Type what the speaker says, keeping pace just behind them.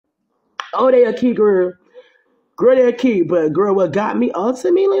Oh, they a key girl. Girl, they a key. But girl, what got me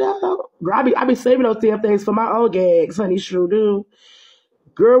ultimately though? Girl, I be saving those damn things for my own gags, honey. Sure do.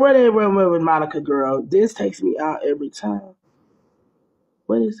 Girl, where they went with Monica, girl? This takes me out every time.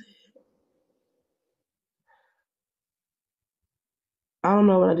 What is it? I don't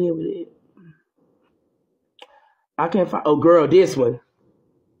know what I did with it. I can't find. Oh, girl, this one.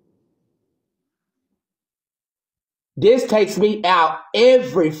 This takes me out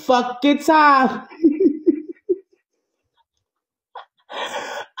every fucking time.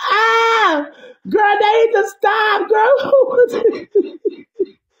 Ah, girl, they need to stop, girl.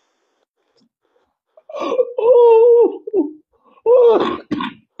 Ooh, ooh.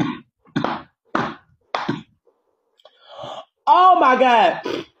 Oh my God.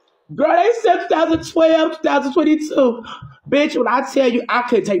 Girl, they said 2012, 2022. Bitch, when I tell you I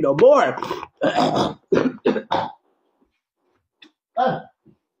couldn't take no more.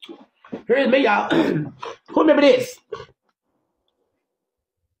 Here's me, y'all. Who remember this?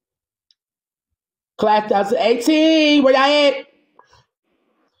 Class 2018. Where y'all at?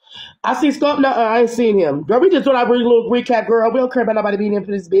 I see Scope. No, I ain't seen him. Girl, we just doing our little recap, girl. We don't care about nobody being in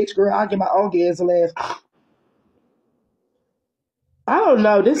for this bitch, girl. I'll get my own gas and last. I don't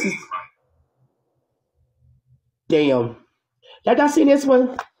know. This is damn. Y'all seen this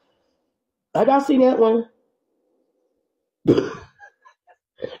one? Y'all seen that one?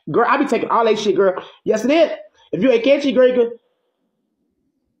 Girl, I be taking all that shit, girl. Yes, it is. If you ain't catchy, girl, you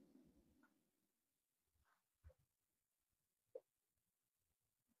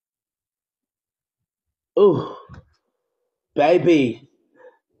ooh, baby.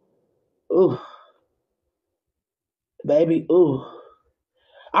 Ooh, baby. Ooh.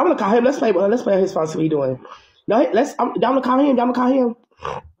 I'm gonna call him. Let's play his phone. See what he doing. No, I'm gonna call him. I'm gonna call him.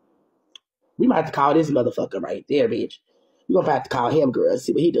 We might have to call this motherfucker right there, bitch. We gonna have to call him, girl.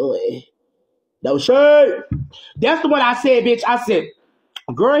 See what he doing. No shirt. That's the one I said, bitch. I said,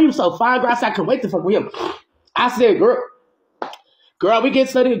 girl, he was so fine, girl. I said, I couldn't wait to fuck with him. I said, girl, we get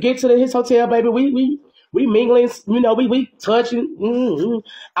to his hotel, baby. We mingling, you know, we touching. Mm-hmm.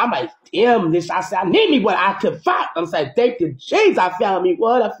 I'm like, damn, this. I said, I need me what I could find. I'm saying, thank you, jeez, I found me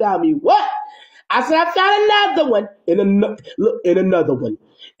what? I found me what? I said, I found another one. In another one.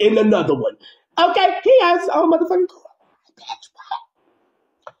 In another one. Okay, he has his own motherfucking car.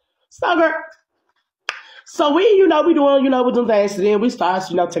 So, girl. So we, we doing, we doing things. And then we start,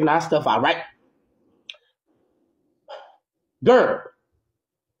 taking our stuff out, right? Girl.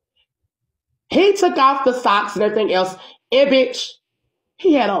 He took off the socks and everything else. And bitch,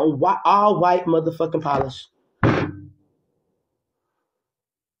 he had on all white motherfucking polish.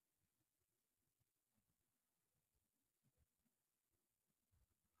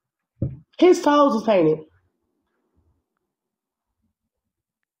 His toes was painted.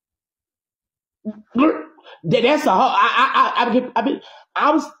 That's a whole.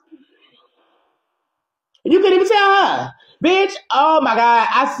 I was. You couldn't even tell her, bitch. Oh my God!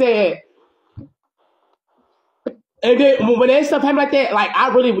 I said, and then when they stuff happened like that, like I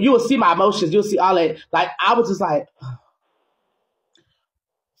really, you will see my emotions. You'll see all that. Like I was just like,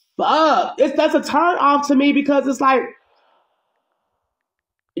 fuck. That's a turn off to me because it's like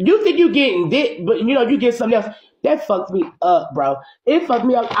you think you getting dick, but you get something else. That fucked me up, bro. It fucked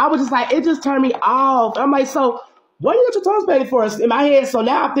me up. I was just like, it just turned me off. I'm like, so what you got your toes painted for us in my head? So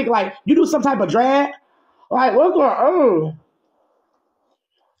now I'm thinking like, you do some type of drag. Like, what's going on?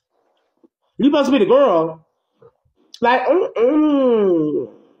 You supposed to be the girl. Like,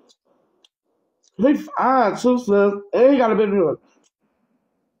 he fine, too, sis. And he got a bit of it.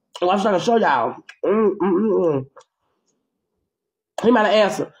 I'm trying to show y'all. He might have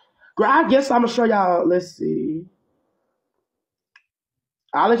answered. Girl, I guess I'm going to show y'all. Let's see.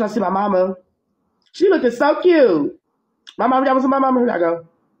 I'll let y'all see my mama. She looking so cute. My mama, y'all want to see my mama? Here I go.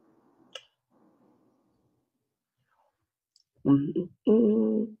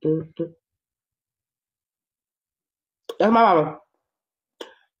 That's my mama.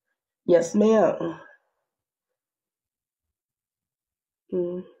 Yes, ma'am.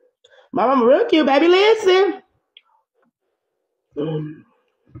 My mama real cute, baby. Listen.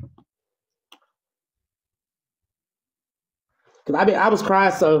 Cause I was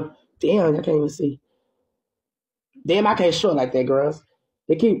crying, so damn, I can't even see. Damn, I can't show it like that, girls.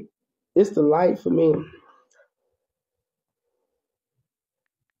 It's the light for me.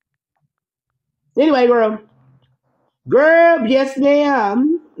 Anyway, girl, yes,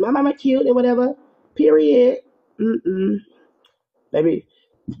 ma'am. My mama cute and whatever. Period. Baby,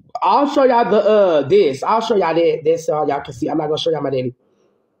 I'll show y'all this. I'll show y'all this so y'all can see. I'm not gonna show y'all my daddy.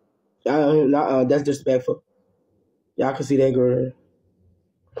 That's disrespectful. Y'all can see that girl.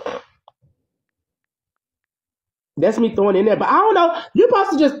 That's me throwing it in there. But I don't know. You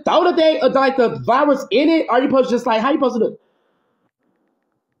supposed to just throw the thing, like the virus in it? Or you supposed to just like, how you supposed to do?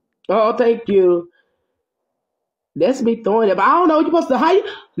 Oh, thank you. That's me throwing it. But I don't know. You supposed to, how you,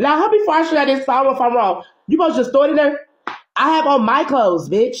 now, how before I show you this, I don't know if I'm wrong. You supposed to just throw it in there? I have on my clothes,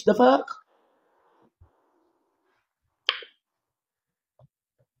 bitch. The fuck?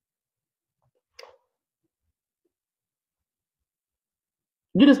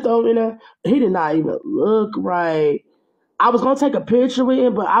 You just throw it in there? He did not even look right. I was gonna take a picture with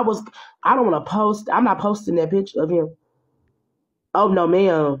him, but I don't wanna post. I'm not posting that picture of him. Oh no,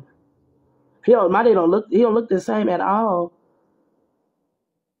 ma'am. My day don't look he don't look the same at all.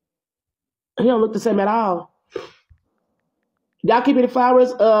 He don't look the same at all. Y'all keep it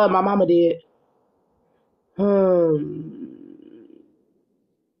flowers? My mama did. Hmm.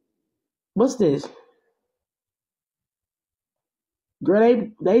 What's this? Girl,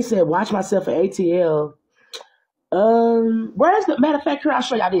 they said watch myself at ATL. Where's the matter of fact? Here, I'll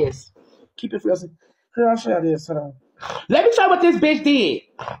show y'all this. Keep it frozen. Here, I'll show y'all this. Hold on. Let me show you what this bitch did.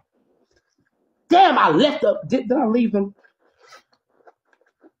 Damn, I left up. Did I leave them?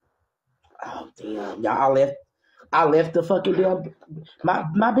 Oh damn, y'all, I left the fucking damn my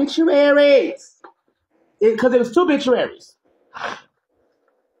obituaries. Because it was two obituaries.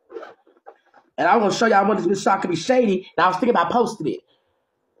 And I was gonna show y'all when this shot could be shady. And I was thinking about posting it.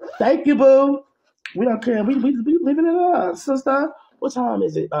 Thank you, boo. We don't care. We living it up, sister. What time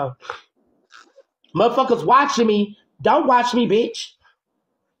is it? Motherfuckers watching me. Don't watch me, bitch.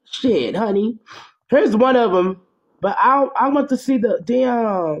 Shit, honey. Here's one of them. But I want to see the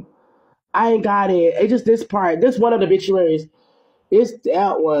damn. I ain't got it. It's just this part. This one of the obituaries. It's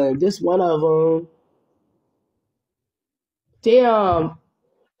that one. This one of them. Damn.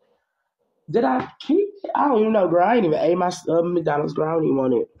 Did I keep it? I don't even know, girl. I ain't even ate my McDonald's, girl. I don't even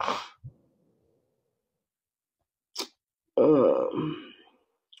want it.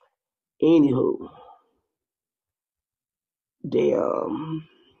 Anywho. Damn.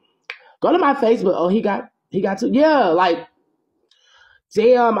 Go to my Facebook. Oh, he got to, yeah, like,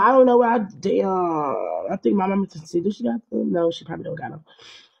 damn, I don't know where I think my mama said, did she got them? No, she probably don't got them.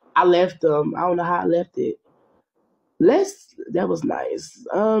 I left them. I don't know how I left it. That was nice.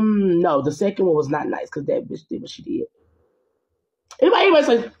 No, the second one was not nice because that bitch did what she did.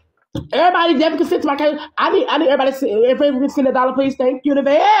 Anyway, everybody definitely can sit to my case. I need everybody to sit. Everybody can send $1, please. Thank you in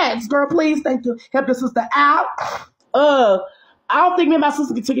advance, girl. Please, thank you. Help your sister out. I don't think me and my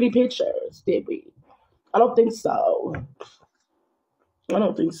sister took any pictures, did we? I don't think so. I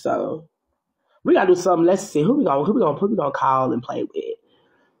don't think so. We gotta do something. Let's see. Who we gonna call and play with?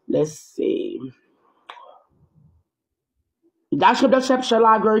 Let's see. That's your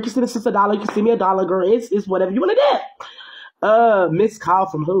Sherlock, girl. You can send a sister $1. You can send me $1, girl. It's whatever you wanna do. Missed call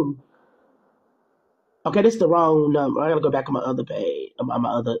from who? Okay, this is the wrong number. I gotta go back on my other page, on my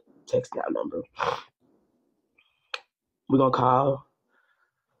other text now number. We're gonna call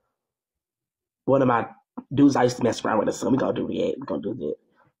one of my dudes I used to mess around with. So we're gonna do that. We're gonna do that.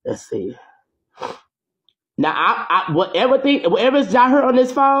 Let's see. Now, whatever's y'all heard on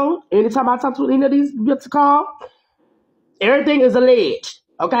this phone, anytime I talk to any of these to call, everything is alleged.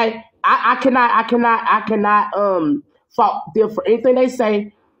 Okay, I cannot fault them for anything they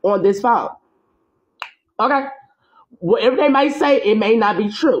say on this phone. Okay, whatever they may say, it may not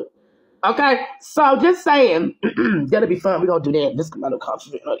be true. Okay, so just saying, that'll be fun. We're gonna do that. This is another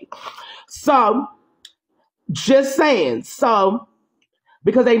confident, honey. So, just saying. So,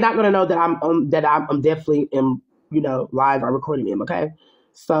 because they're not gonna know that I'm definitely live or recording them. Okay,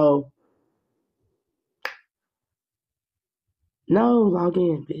 so no, log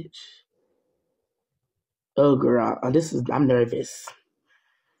in, bitch. Oh, girl, I'm nervous.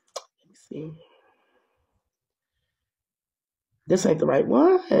 Let me see. This ain't the right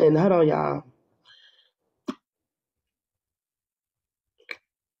one. Hold on, y'all.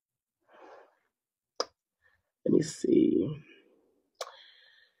 Let me see.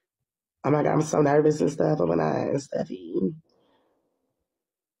 Oh my God, I'm so nervous and stuff. Oh my God, and stuffy.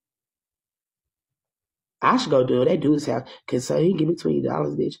 I should go do it. That dude's house. Cause so he can give me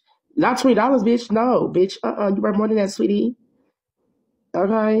 $20, bitch. Not $20, bitch. No, bitch. You worth more than that, sweetie.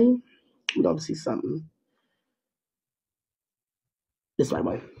 Okay. We gonna see something. This right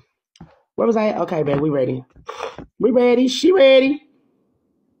way. Where was I at? Okay, man, we ready. We ready. She ready.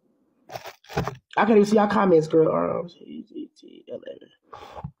 I can't even see our comments, girl.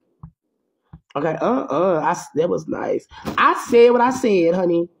 Okay, that was nice. I said what I said,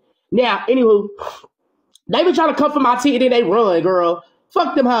 honey. Now, anywho, they been trying to come for my tea and then they run, girl.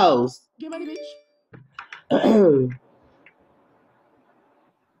 Fuck them hoes. Get ready, bitch.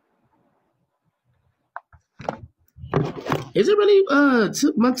 Is it really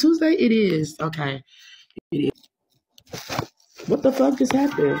my Tuesday? It is. Okay. It is. What the fuck just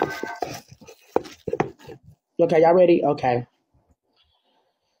happened? Okay, y'all ready? Okay.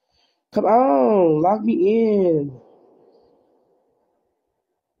 Come on, lock me in.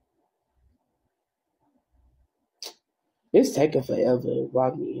 It's taking forever to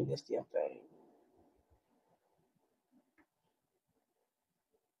log me in this damn thing.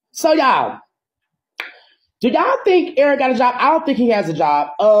 So y'all, do y'all think Eric got a job? I don't think he has a job.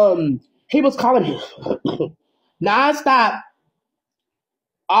 He was calling me nonstop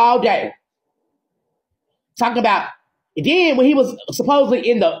all day, talking about. And then when he was supposedly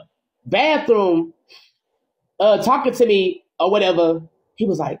in the bathroom, talking to me or whatever, he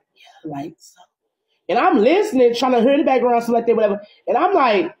was like, yeah, like, so. And I'm listening, trying to hear the background, something like that, whatever. And I'm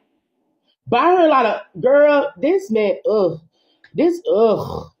like, but I heard a lot of, girl, this man,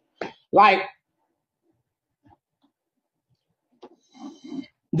 like,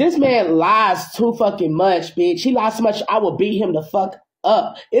 this man lies too fucking much, bitch. He lies so much, I will beat him the fuck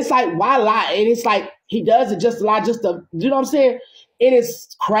up. It's like, why lie? And it's like, he does it just to lie, just to, you know what I'm saying? It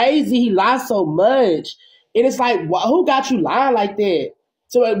is crazy. He lies so much. And it's like, who got you lying like that?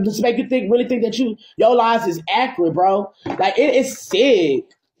 So just make you really think that your lies is accurate, bro. Like, it is sick.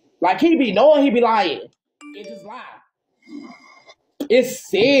 Like, he be knowing he be lying. It just lie. It's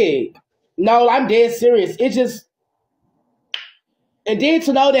sick. No, I'm dead serious. It just, and then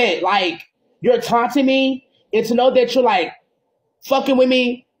to know that, like, you're taunting me, and to know that you're, like, fucking with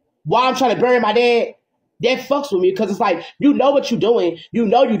me while I'm trying to bury my dad, that fucks with me, because it's like, you know what you're doing. You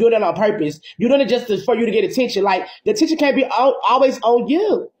know you're doing it on purpose. You're doing it just for you to get attention. Like, the attention can't be always on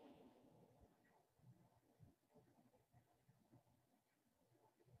you.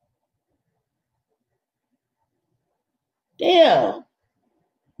 Damn.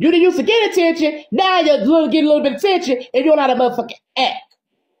 You didn't used to get attention. Now you're getting a little bit of attention, and you're not a motherfucking act.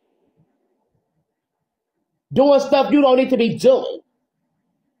 Doing stuff you don't need to be doing.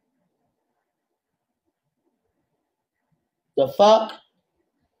 The fuck?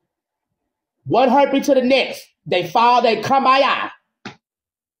 One heartbeat to the next. They fall, they kumbaya.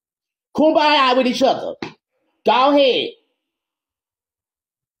 Kumbaya with each other. Go ahead.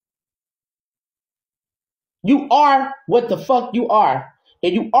 You are what the fuck you are.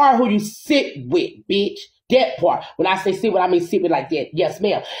 And you are who you sit with, bitch. That part. When I say sit with, I mean sit with like that. Yes,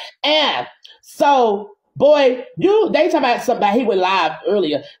 ma'am. And so, boy, they talking about something about he went live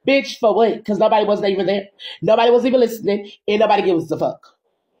earlier. Bitch, for what? Because nobody wasn't even there. Nobody was even listening. And nobody gives a fuck.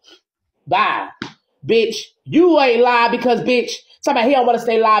 Bye. Bitch, you ain't live because, bitch, somebody he don't want to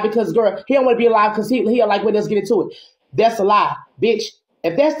stay live because, girl, he don't want to be alive because he don't like when us get into it. That's a lie. Bitch,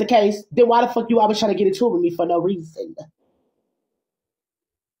 if that's the case, then why the fuck you always trying to get into it with me for no reason?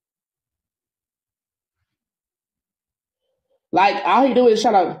 Like, all he do is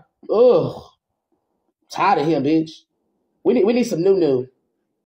try to, ugh, tired of him, bitch. We need some new.